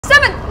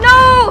7!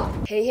 No!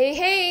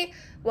 Hey.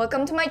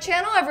 Welcome to my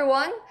channel,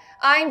 everyone.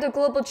 I'm the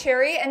Global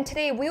Cherry, and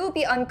today we will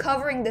be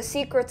uncovering the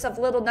secrets of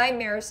Little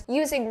Nightmares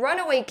using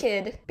Runaway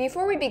Kid.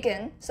 Before we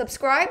begin,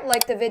 subscribe,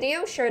 like the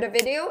video, share the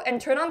video, and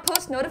turn on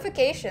post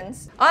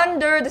notifications.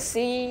 Under the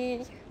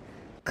sea,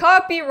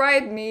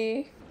 copyright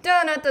me.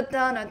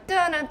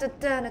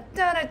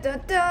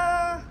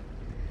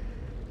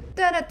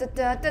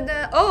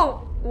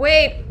 Oh,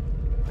 wait.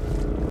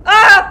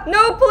 Ah,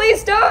 no,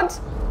 please don't.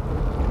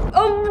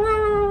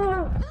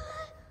 Oh,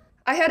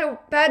 I had a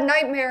bad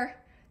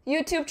nightmare.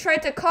 YouTube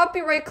tried to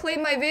copyright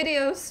claim my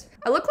videos.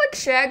 I look like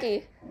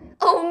Shaggy.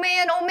 Oh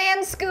man,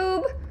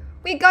 Scoob.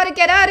 We gotta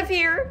get out of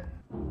here.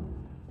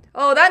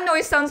 Oh, that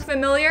noise sounds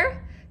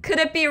familiar. Could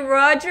it be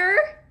Roger?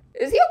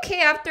 Is he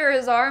okay after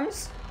his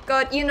arms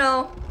got, you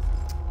know,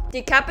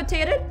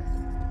 decapitated?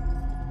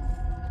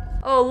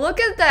 Oh, look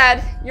at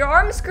that. Your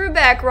arms grew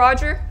back,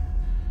 Roger.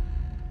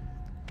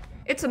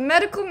 It's a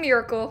medical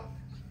miracle.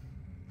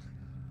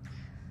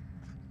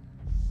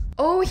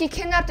 Oh, he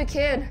kidnapped a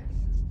kid.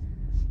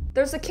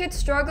 There's a kid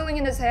struggling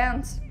in his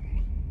hands.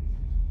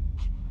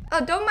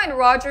 Oh, don't mind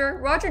Roger.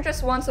 Roger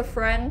just wants a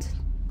friend.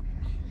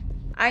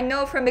 I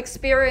know from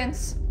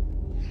experience.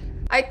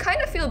 I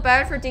kind of feel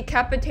bad for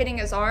decapitating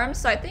his arms,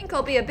 so I think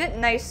I'll be a bit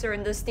nicer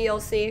in this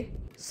DLC.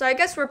 So I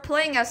guess we're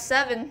playing as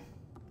 7,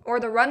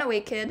 or the Runaway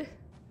Kid.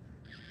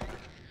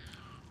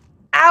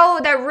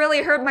 Ow, that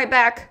really hurt my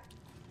back.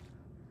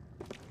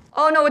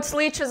 Oh no, it's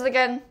leeches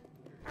again.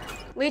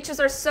 Leeches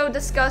are so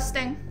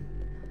disgusting.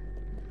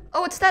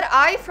 Oh, it's that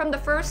eye from the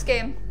first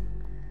game.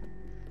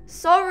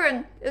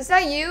 Sovereign, is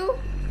that you?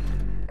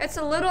 It's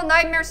a Little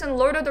Nightmares and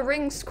Lord of the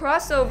Rings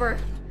crossover.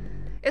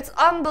 It's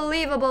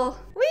unbelievable.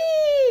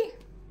 Whee!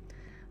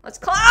 Let's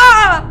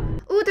ah!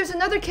 Ooh, there's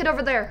another kid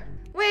over there.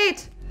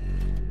 Wait,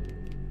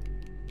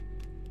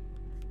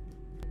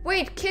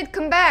 kid,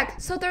 come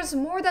back. So there's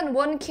more than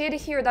one kid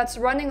here that's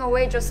running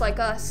away just like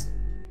us.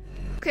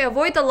 Okay,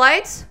 avoid the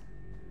lights.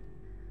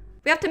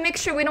 We have to make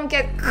sure we don't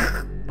get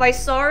by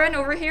Soren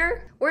over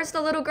here. Where's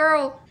the little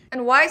girl?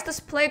 And why is this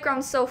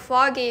playground so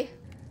foggy?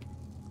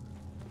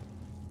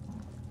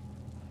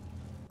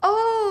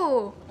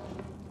 Oh!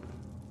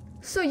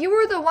 So you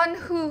were the one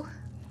who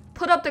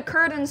put up the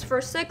curtains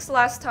for 6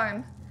 last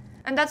time.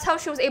 And that's how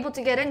she was able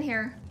to get in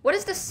here. What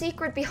is the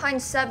secret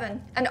behind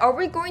 7? And are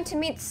we going to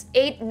meet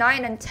 8,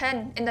 9, and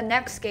 10 in the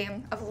next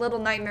game of Little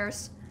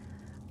Nightmares?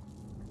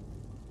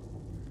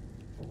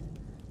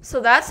 So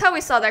that's how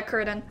we saw that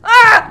curtain.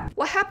 Ah!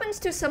 What happens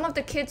to some of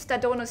the kids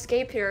that don't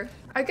escape here?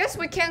 I guess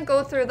we can't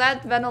go through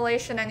that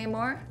ventilation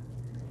anymore.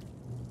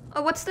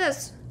 Oh, what's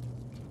this?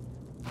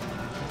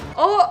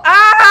 Oh,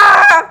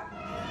 ah!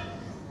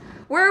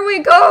 Where are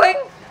we going?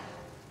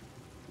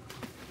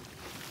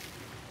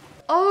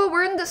 Oh,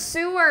 we're in the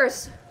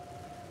sewers.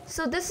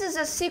 So this is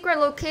a secret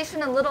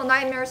location in Little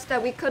Nightmares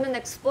that we couldn't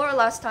explore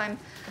last time.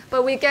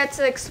 But we get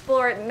to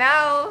explore it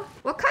now.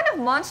 What kind of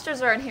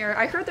monsters are in here?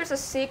 I heard there's a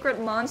secret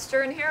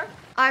monster in here.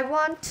 I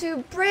want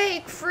to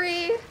break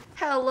free.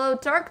 Hello,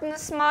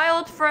 darkness, my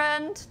old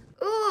friend.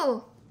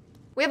 Ooh,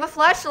 we have a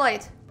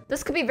flashlight.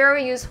 This could be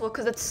very useful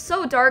because it's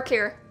so dark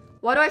here.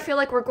 Why do I feel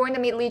like we're going to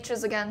meet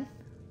leeches again?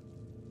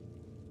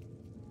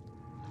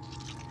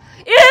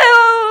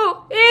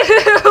 Ew!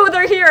 Ew!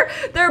 They're here.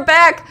 They're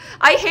back.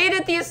 I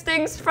hated these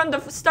things from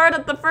the start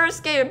of the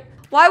first game.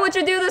 Why would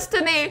you do this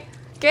to me?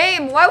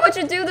 Game, why would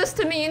you do this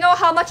to me? You know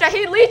how much I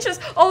hate leeches.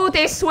 Oh,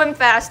 they swim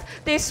fast.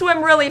 They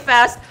swim really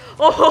fast.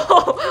 Ew,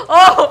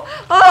 ew,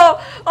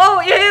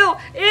 ew,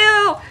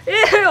 ew,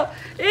 ew,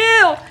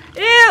 ew,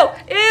 ew,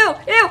 ew,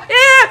 ew,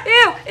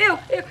 ew, ew,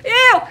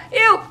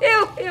 ew,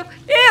 ew,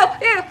 ew,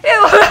 ew,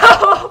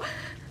 ew.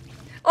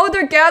 Oh,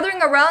 they're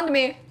gathering around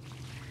me.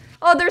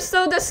 Oh, they're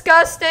so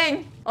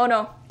disgusting. Oh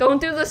no, don't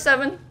do this,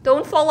 7.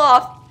 Don't fall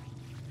off.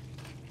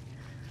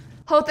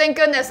 Oh, thank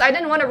goodness. I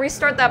didn't want to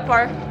restart that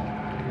part.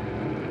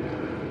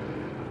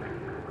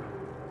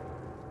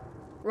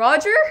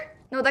 Roger?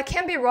 No, that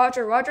can't be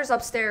Roger. Roger's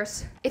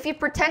upstairs. If you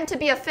pretend to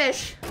be a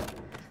fish,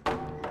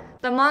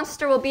 the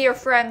monster will be your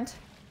friend.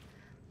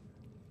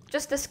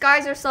 Just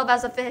disguise yourself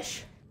as a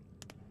fish.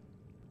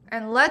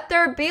 And let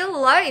there be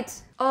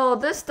light. Oh,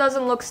 this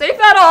doesn't look safe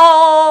at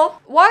all.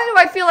 Why do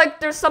I feel like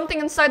there's something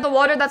inside the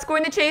water that's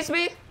going to chase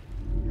me?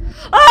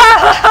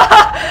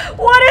 Ah!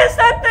 What is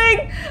that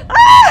thing?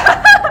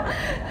 Ah!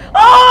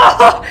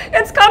 Oh!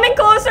 It's coming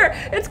closer.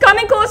 It's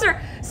coming closer.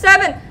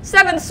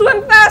 7,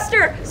 swim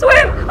faster.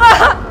 Swim.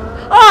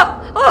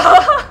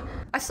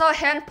 I saw a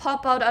hand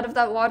pop out of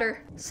that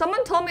water.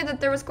 Someone told me that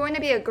there was going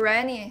to be a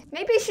granny.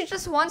 Maybe she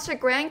just wants her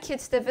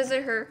grandkids to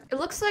visit her. It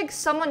looks like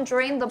someone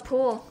drained the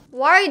pool.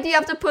 Why do you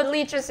have to put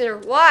leeches here?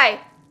 Why?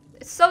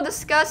 It's so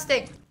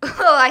disgusting.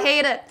 Oh, I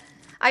hate it.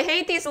 I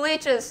hate these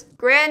leeches.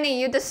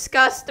 Granny, you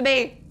disgust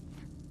me.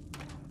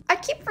 I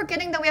keep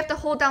forgetting that we have to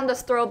hold down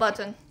this throw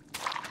button.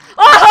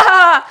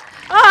 Ah!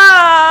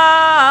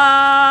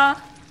 Ah!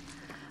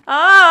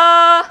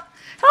 Ah!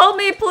 Help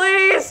me,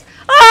 please!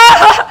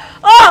 Ah!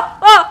 Oh!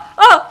 Oh!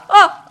 Oh!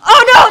 Oh!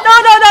 Oh no! No!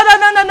 No! No!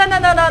 No! No! No! No!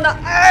 No! No! No!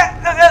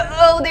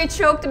 Oh, Granny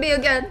choked me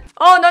again.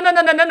 Oh, no, no,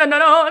 no, no, no, no, no,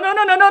 no, no,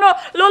 no, no, no, no.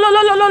 Lo, lo,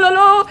 lo, lo, lo, lo,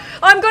 lo.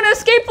 I'm gonna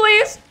escape,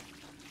 please.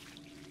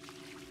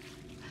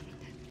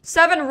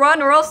 7,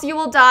 run or else you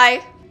will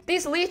die.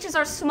 These leeches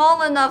are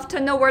small enough to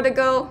know where to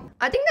go.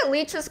 I think the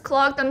leeches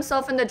clogged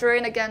themselves in the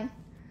drain again.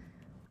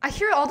 I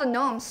hear all the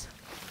gnomes.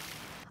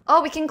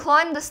 Oh, we can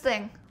climb this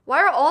thing.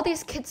 Why are all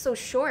these kids so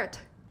short?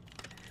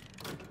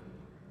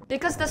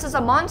 Because this is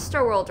a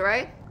monster world,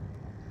 right?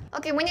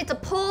 Okay, we need to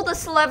pull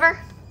this lever.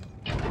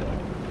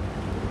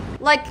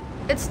 Like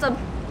it's the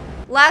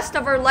last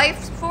of our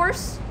life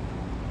force.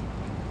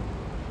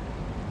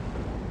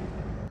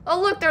 Oh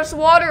look, there's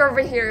water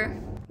over here.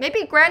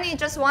 Maybe Granny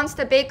just wants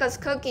to bake us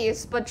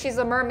cookies, but she's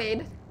a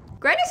mermaid.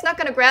 Granny's not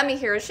gonna grab me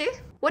here, is she?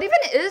 What even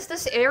is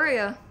this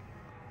area?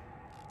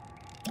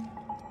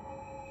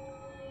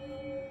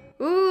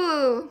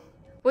 Ooh,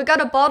 we got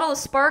a bottle of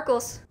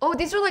sparkles. Oh,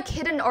 these are like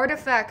hidden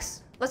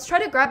artifacts. Let's try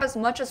to grab as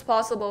much as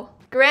possible.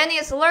 Granny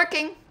is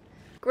lurking.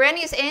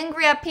 Granny is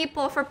angry at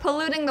people for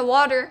polluting the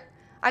water.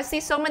 I see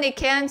so many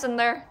cans in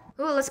there.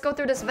 Ooh, let's go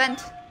through this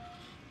vent.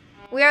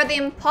 We are the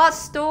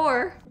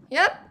impostor.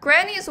 Yep,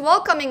 Granny is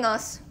welcoming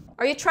us.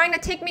 Are you trying to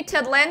take me to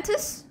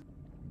Atlantis?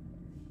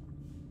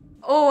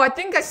 Oh, I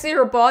think I see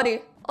her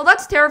body. Oh,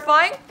 that's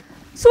terrifying.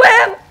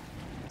 Swim!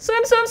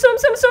 Swim, swim, swim,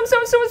 swim, swim,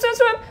 swim, swim, swim,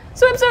 swim,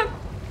 swim, swim.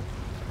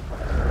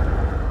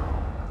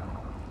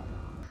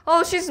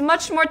 Oh, she's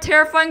much more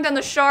terrifying than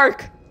the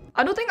shark.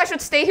 I don't think I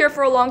should stay here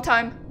for a long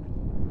time.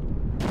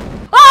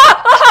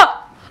 Ah!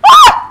 Ah!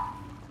 Ah!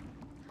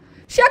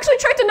 She actually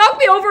tried to knock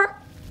me over.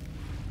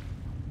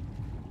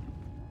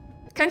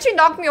 Can she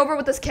knock me over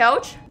with this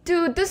couch?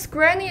 Dude, this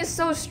Granny is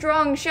so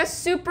strong. She has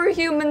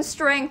superhuman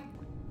strength.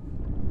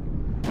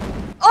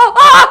 Oh!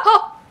 Ah!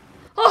 Oh!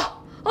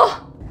 Oh!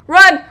 Oh!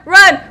 Run!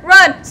 Run!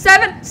 Run!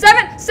 7!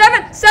 7!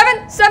 7!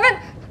 7! 7!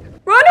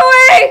 Run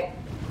away!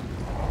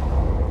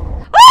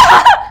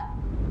 Ah!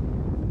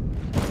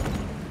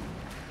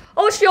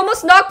 Oh, she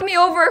almost knocked me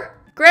over.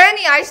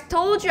 Granny, I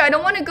told you I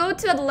don't want to go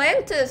to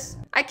Atlantis.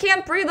 I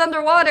can't breathe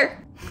underwater.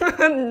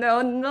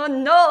 No, no,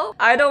 no.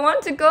 I don't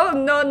want to go.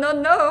 No, no,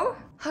 no.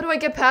 How do I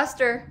get past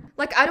her?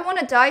 Like, I don't want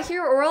to die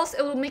here or else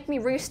it will make me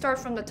restart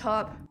from the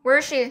top. Where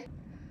is she?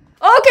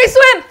 Okay,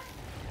 swim!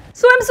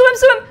 Swim, swim,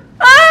 swim!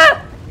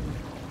 Ah!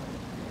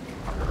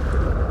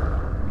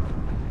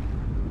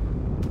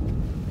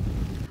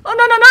 Oh,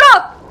 no, no, no, no!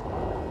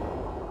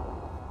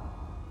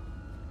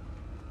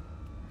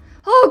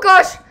 Oh,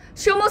 gosh.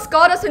 She almost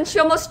got us and she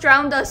almost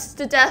drowned us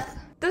to death.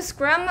 This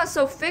grandma's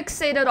so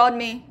fixated on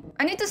me.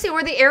 I need to see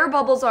where the air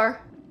bubbles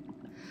are.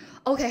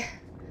 Okay.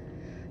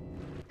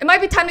 It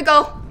might be time to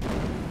go.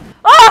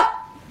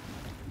 Ah!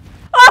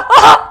 Ah!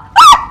 Ah!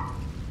 Ah!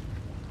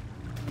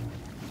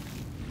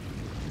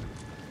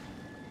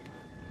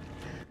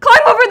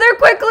 Climb over there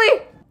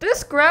quickly!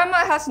 This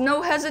grandma has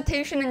no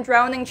hesitation in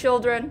drowning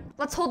children.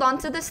 Let's hold on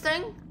to this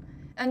thing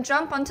and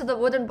jump onto the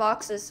wooden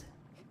boxes.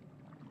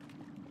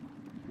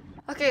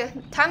 Okay,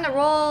 time to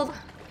roll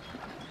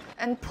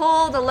and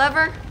pull the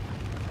lever.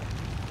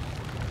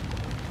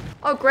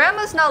 Oh,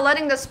 Grandma's not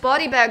letting this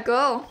body bag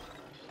go.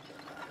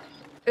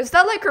 Is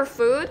that like her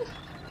food?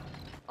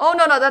 Oh,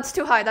 no, no, that's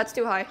too high, that's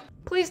too high.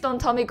 Please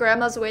don't tell me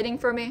Grandma's waiting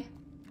for me.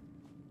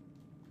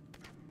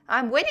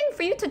 I'm waiting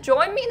for you to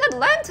join me in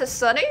Atlantis,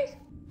 Sonny.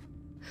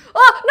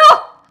 Oh,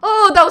 no!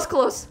 Oh, that was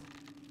close.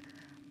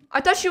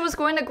 I thought she was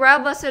going to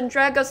grab us and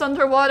drag us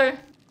underwater.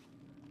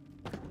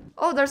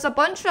 Oh, there's a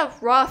bunch of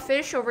raw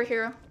fish over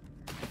here.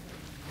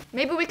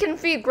 Maybe we can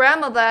feed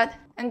Grandma that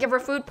and give her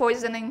food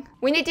poisoning.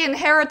 We need the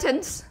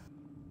inheritance.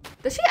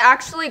 Did she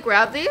actually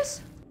grab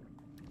these?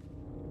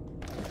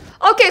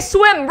 Okay,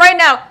 swim right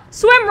now.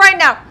 Swim right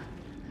now.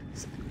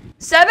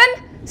 7,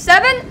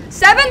 7,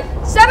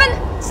 7,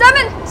 7,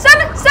 7,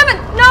 7,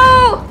 7.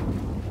 No!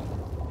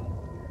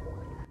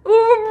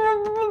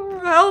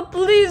 Help,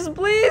 please,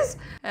 please.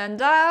 And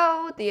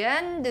now the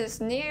end is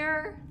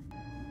near.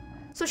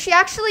 So she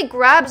actually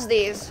grabs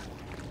these.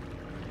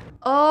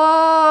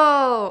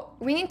 Oh,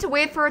 we need to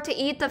wait for her to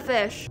eat the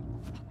fish.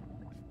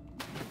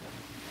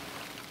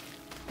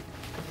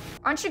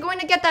 Aren't you going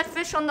to get that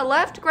fish on the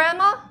left,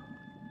 Grandma?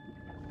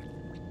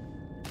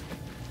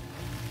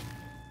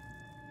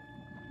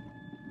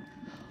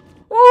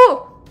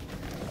 Ooh!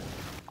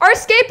 Our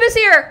escape is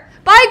here!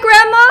 Bye,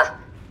 Grandma!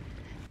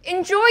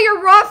 Enjoy your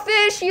raw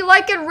fish. You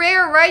like it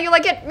rare, right? You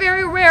like it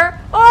very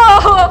rare.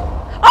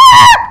 Oh!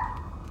 Ah!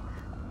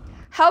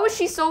 How is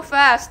she so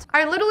fast?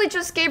 I literally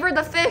just gave her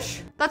the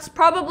fish. That's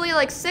probably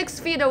like 6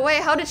 feet away.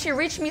 How did she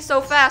reach me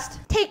so fast?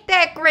 Take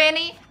that,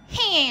 Granny.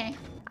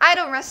 I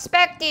don't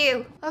respect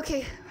you.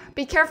 Okay,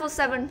 be careful,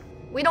 7.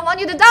 We don't want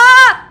you to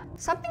die!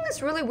 Something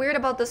is really weird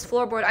about this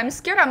floorboard. I'm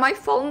scared I might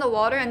fall in the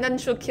water and then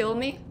she'll kill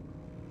me.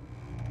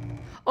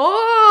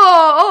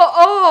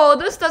 Oh,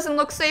 this doesn't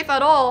look safe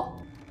at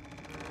all.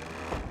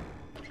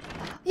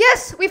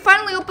 Yes, we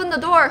finally opened the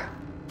door.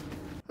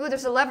 Ooh,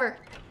 there's a lever.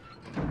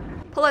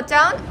 Pull it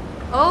down.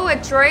 Oh,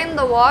 it drained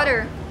the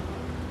water.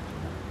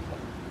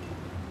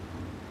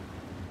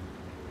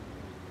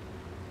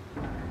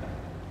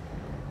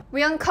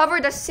 We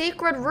uncovered a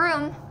secret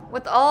room.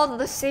 with all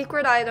the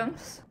secret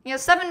items. Yeah,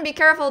 7, be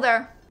careful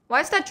there.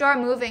 Why is that jar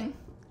moving?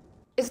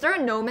 Is there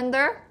a gnome in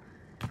there?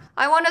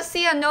 I want to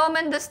see a gnome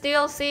in this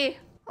DLC.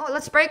 Oh,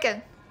 let's break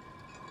it.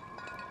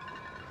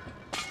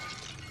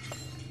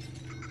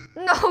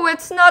 No,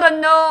 it's not a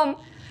gnome.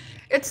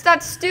 It's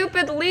that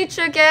stupid leech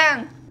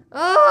again.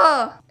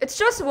 Ugh. It's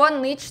just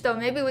one leech though.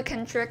 Maybe we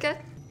can trick it.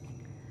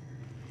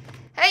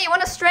 Hey, you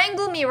want to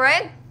strangle me,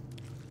 right?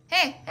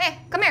 Hey,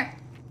 come here.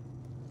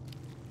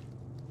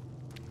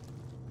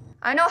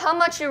 I know how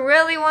much you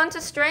really want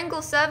to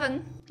strangle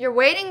 7. You're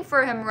waiting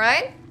for him,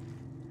 right?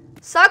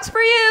 Sucks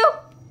for you.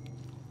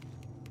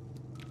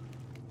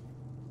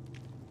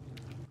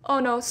 Oh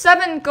no,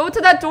 7, go to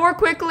that door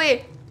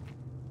quickly.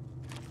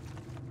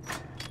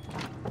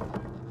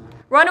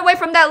 Run away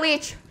from that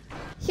leech.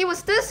 He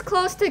was this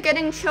close to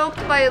getting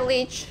choked by a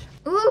leech.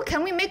 Ooh,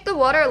 can we make the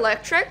water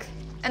electric?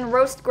 And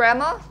roast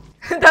grandma?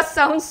 That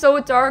sounds so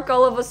dark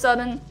all of a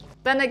sudden.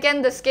 Then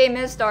again, this game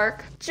is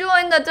dark.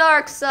 Join the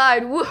dark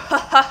side.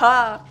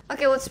 Woo-ha-ha-ha.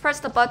 Okay, let's press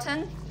the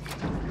button.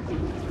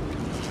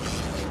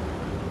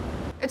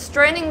 It's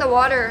draining the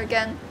water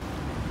again.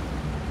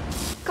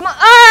 Come on.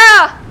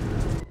 Ah!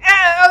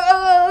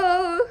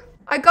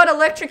 I got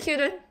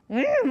electrocuted.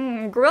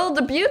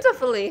 Grilled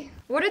beautifully.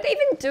 What are they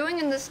even doing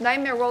in this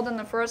nightmare world in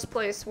the first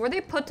place? Were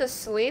they put to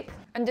sleep?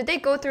 And did they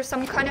go through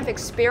some kind of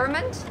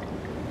experiment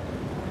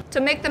to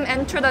make them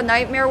enter the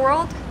nightmare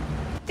world?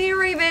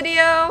 Theory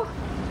video.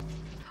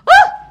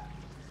 Ah!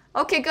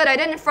 Okay, good. I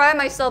didn't fry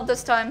myself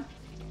this time.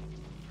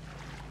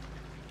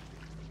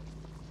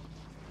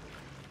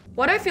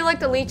 Why do I feel like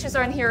the leeches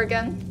are in here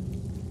again?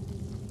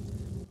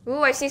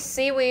 Ooh, I see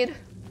seaweed.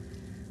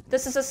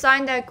 This is a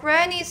sign that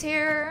Granny's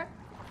here.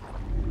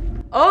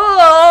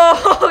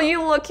 Oh,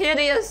 you look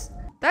hideous.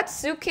 That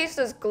suitcase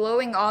is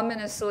glowing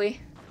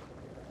ominously.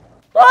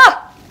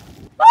 Ah!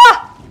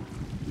 Ah!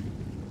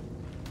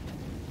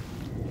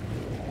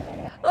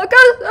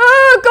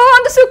 Oh, go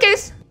on the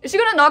suitcase. Is she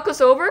gonna knock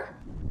us over?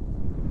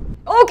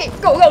 Okay,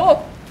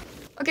 go.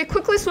 Okay,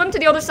 quickly swim to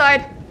the other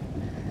side.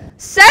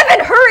 7,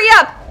 hurry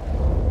up!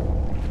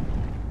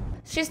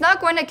 She's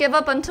not going to give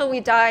up until we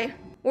die.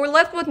 We're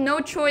left with no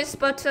choice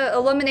but to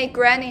eliminate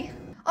Granny.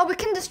 Oh, we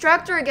can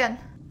distract her again.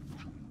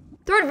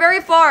 Throw it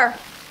very far.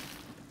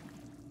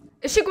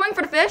 Is she going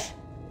for the fish?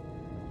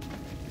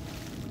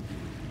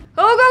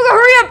 Oh, go,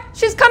 hurry up!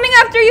 She's coming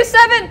after you,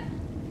 7!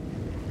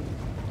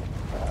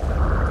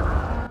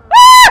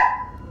 Ah!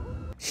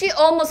 She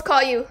almost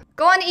caught you.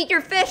 Go on, eat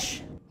your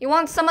fish. You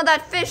want some of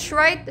that fish,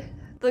 right?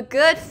 The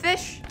good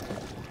fish?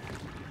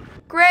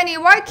 Granny,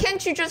 why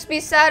can't you just be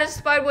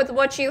satisfied with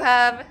what you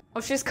have?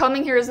 Oh, she's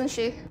coming here, isn't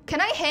she?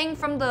 Can I hang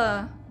from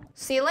the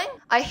ceiling?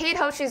 I hate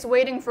how she's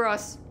waiting for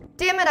us.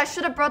 Damn it, I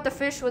should have brought the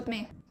fish with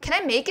me. Can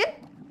I make it?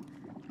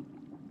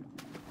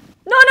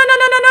 No, I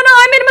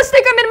made a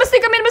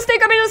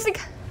mistake.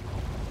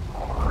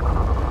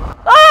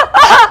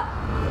 Ah!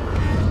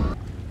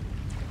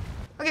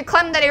 Okay,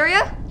 climb that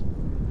area.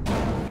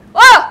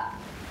 Ah!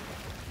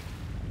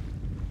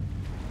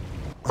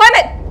 Climb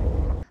it!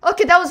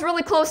 Okay, that was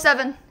really close,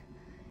 7.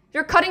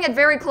 You're cutting it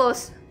very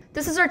close.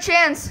 This is our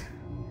chance.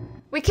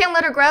 We can't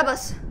let her grab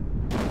us.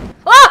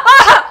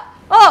 Ah!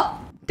 Oh!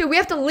 Dude, we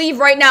have to leave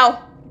right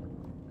now.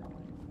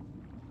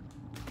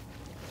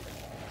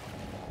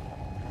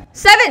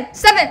 7,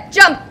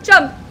 jump.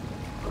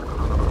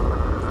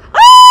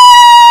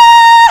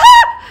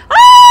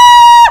 Ah!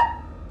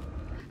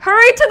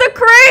 Hurry to the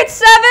crate,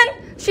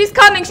 7. She's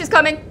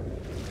coming.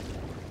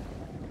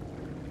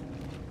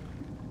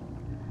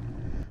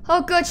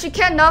 Oh, good, she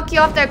can't knock you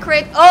off that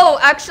crate. Oh,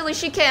 actually,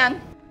 she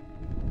can.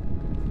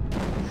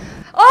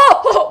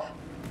 Oh!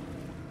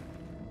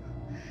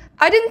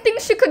 I didn't think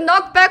she could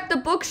knock back the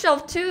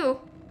bookshelf, too.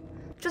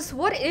 Just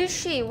what is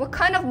she? What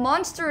kind of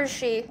monster is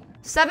she?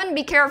 7,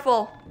 be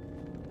careful.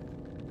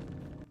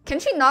 Can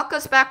she knock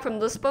us back from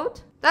this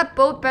boat? That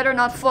boat better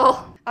not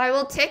fall. I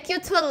will take you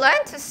to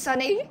Atlantis,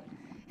 Sonny.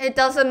 It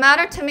doesn't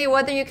matter to me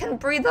whether you can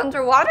breathe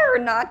underwater or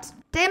not.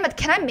 Damn it,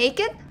 can I make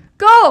it?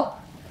 Go!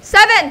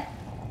 7!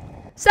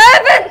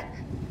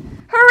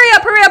 Hurry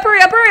up!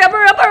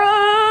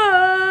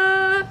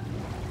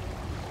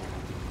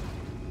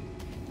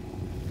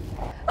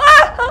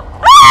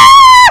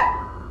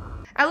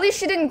 At least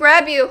she didn't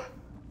grab you.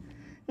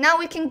 Now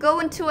we can go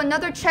into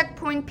another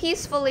checkpoint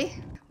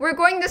peacefully. We're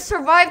going to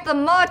survive the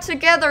maw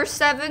together,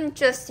 7.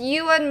 Just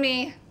you and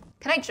me.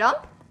 Can I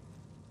jump?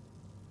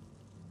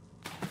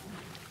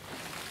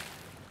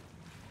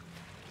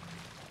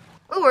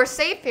 Ooh, we're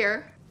safe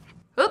here.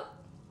 Oop.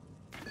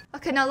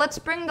 Okay, now let's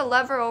bring the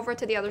lever over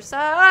to the other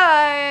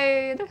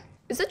side.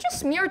 Is it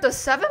just me or does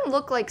 7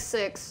 look like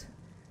 6?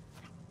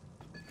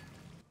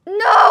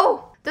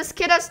 No! This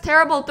kid has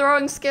terrible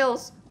throwing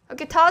skills.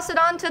 Okay, toss it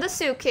onto the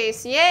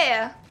suitcase.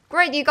 Yeah.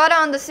 Great, you got it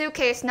on the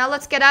suitcase. Now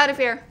let's get out of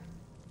here.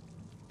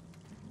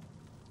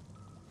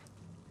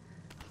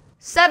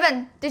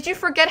 7, did you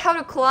forget how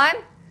to climb?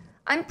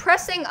 I'm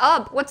pressing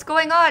up. What's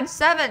going on?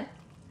 7.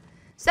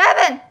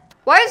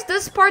 Why is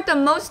this part the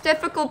most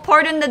difficult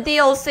part in the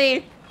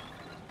DLC?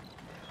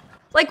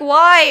 Like,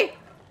 why?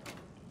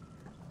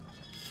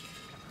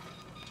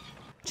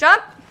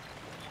 Jump!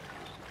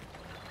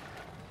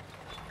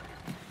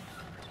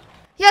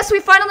 Yes,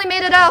 we finally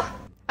made it out!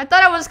 I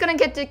thought I was gonna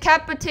get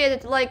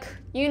decapitated like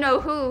you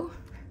know who.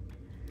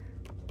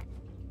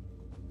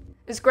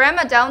 Is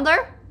Grandma down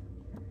there?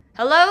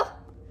 Hello?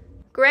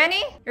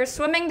 Granny? You're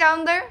swimming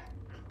down there?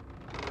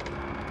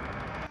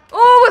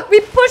 Oh, we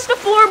pushed the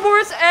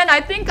floorboards and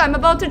I think I'm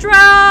about to drown!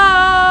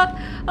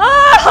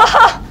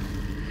 Ah!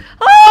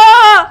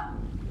 Ah!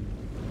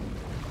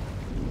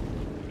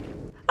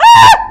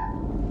 Ah!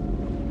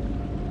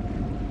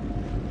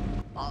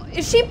 Oh,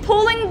 is she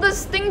pulling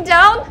this thing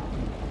down?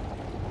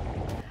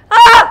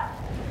 Ah!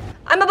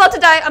 I'm about to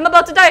die. I'm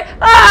about to die.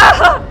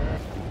 Ah!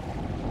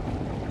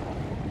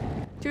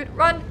 Dude,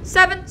 run.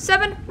 7,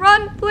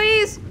 run,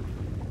 please.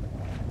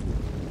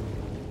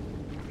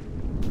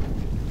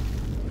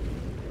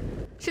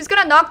 She's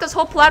gonna knock this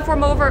whole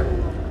platform over.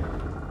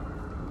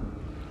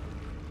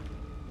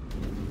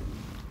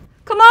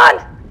 Come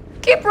on!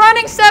 Keep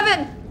running,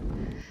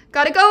 7!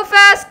 Gotta go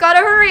fast, gotta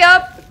hurry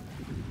up.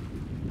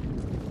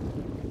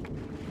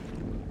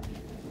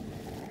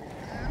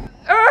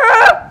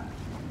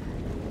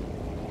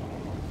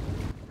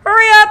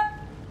 Hurry up!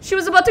 She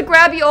was about to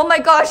grab you. Oh my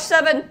gosh,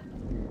 7.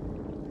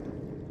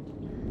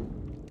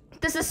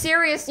 This is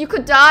serious. You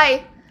could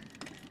die.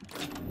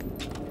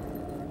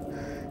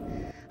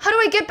 How do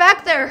I get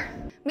back there?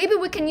 Maybe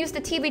we can use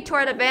the TV to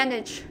our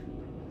advantage.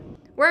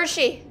 Where is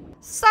she?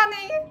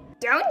 Sonny,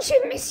 don't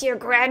you miss your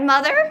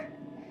grandmother?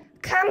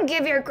 Come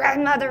give your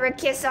grandmother a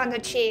kiss on the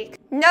cheek.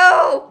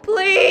 No,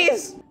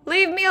 please.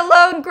 Leave me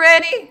alone,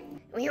 Granny.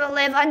 We will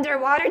live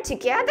underwater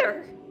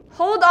together.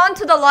 Hold on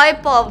to the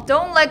light bulb.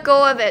 Don't let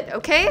go of it,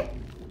 okay?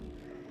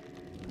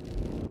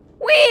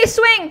 Wee,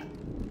 swing.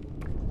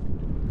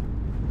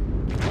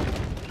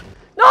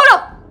 No!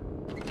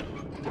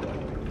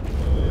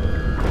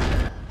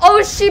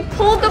 Oh, she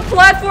pulled the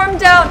platform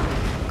down.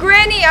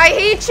 Granny, I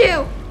hate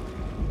you.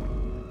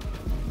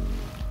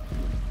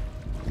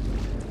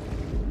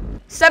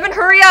 7,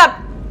 hurry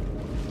up.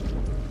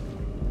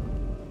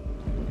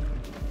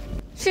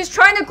 She's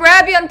trying to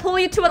grab you and pull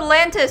you to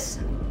Atlantis.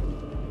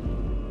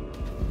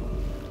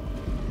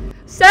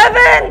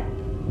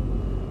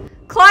 7!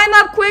 Climb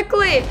up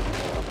quickly.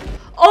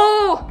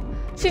 Oh,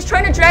 she's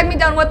trying to drag me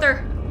down with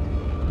her.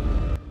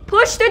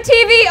 Push the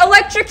TV,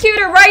 electrocute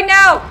her right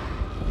now.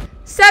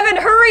 7,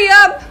 hurry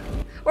up,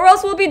 or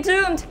else we'll be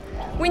doomed.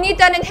 We need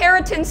that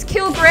inheritance.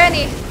 Kill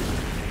Granny.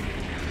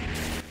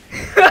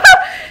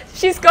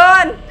 She's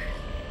gone.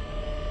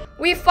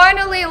 We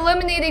finally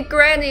eliminated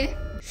Granny.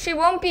 She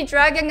won't be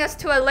dragging us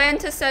to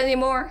Atlantis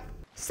anymore.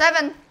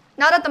 7,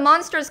 now that the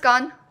monster's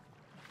gone,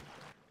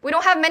 we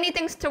don't have many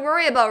things to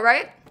worry about,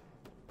 right?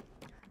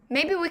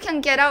 Maybe we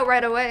can get out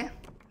right away.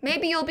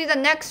 Maybe you'll be the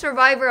next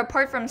survivor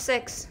apart from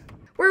 6.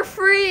 We're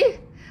free!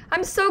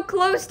 I'm so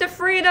close to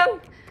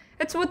freedom.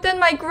 It's within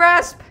my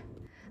grasp.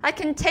 I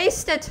can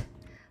taste it.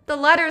 The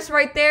letter's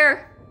right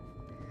there.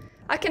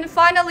 I can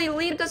finally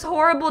leave this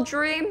horrible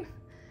dream.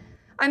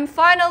 I'm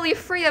finally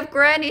free of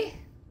Granny.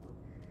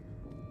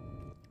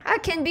 I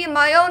can be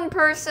my own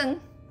person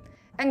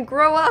and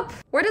grow up.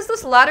 Where does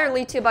this ladder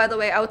lead to, by the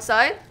way?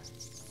 Outside?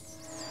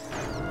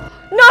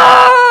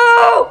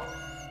 No!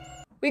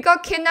 We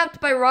got kidnapped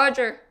by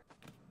Roger.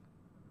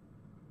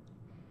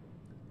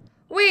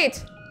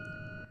 Wait,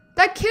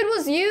 that kid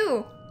was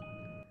you.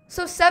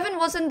 So 7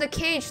 was in the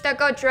cage that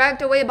got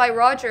dragged away by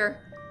Roger.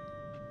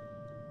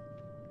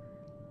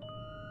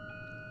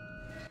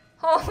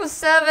 Oh,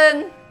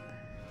 7.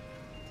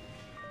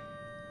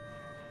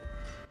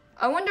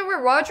 I wonder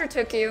where Roger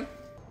took you.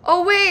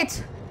 Oh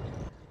wait,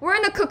 we're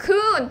in a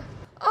cocoon.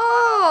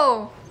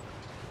 Oh,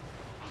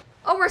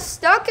 we're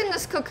stuck in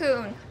this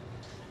cocoon.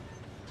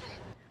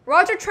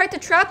 Roger tried to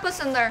trap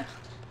us in there.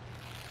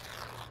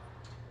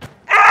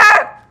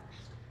 Ah!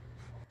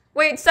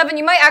 Wait, 7,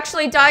 you might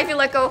actually die if you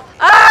let go.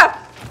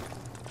 Ah!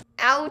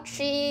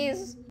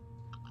 Ouchies.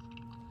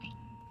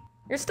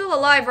 You're still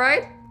alive,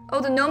 right?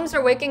 Oh, the gnomes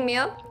are waking me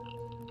up.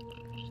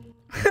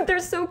 They're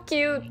so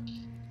cute.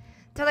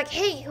 They're like,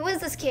 hey, who is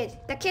this kid?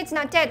 That kid's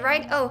not dead,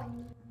 right? Oh,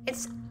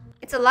 it's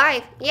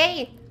alive.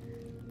 Yay!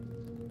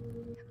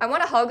 I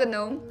want to hug a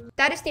gnome.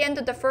 That is the end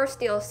of the first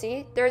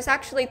DLC. There's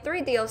actually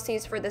 3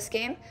 DLCs for this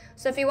game.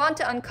 So if you want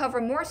to uncover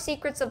more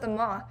Secrets of the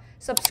Maw,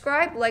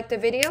 subscribe, like the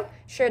video,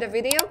 share the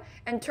video,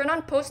 and turn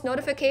on post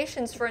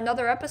notifications for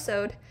another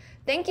episode.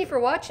 Thank you for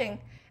watching,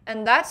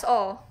 and that's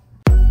all.